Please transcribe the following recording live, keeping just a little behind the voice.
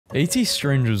80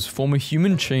 strangers form a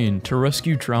human chain to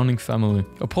rescue drowning family.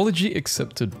 Apology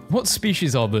accepted. What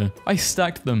species are they? I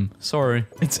stacked them. Sorry.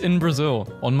 It's in Brazil.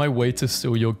 On my way to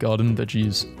steal your garden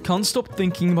veggies. Can't stop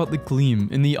thinking about the gleam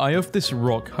in the eye of this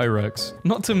rock, Hyrax.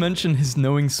 Not to mention his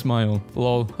knowing smile.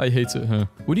 Lol, I hate it here.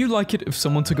 Would you like it if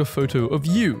someone took a photo of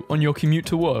you on your commute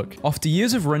to work? After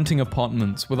years of renting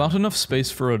apartments without enough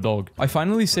space for a dog, I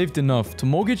finally saved enough to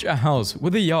mortgage a house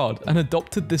with a yard and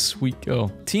adopted this sweet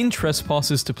girl. Teen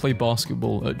trespasses to play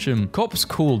basketball at gym. Cops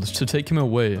called to take him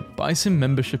away, buys him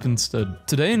membership instead.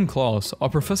 Today in class, our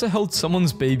professor held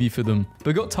someone's baby for them,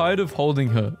 but got tired of holding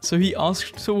her, so he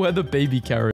asked to wear the baby carrier.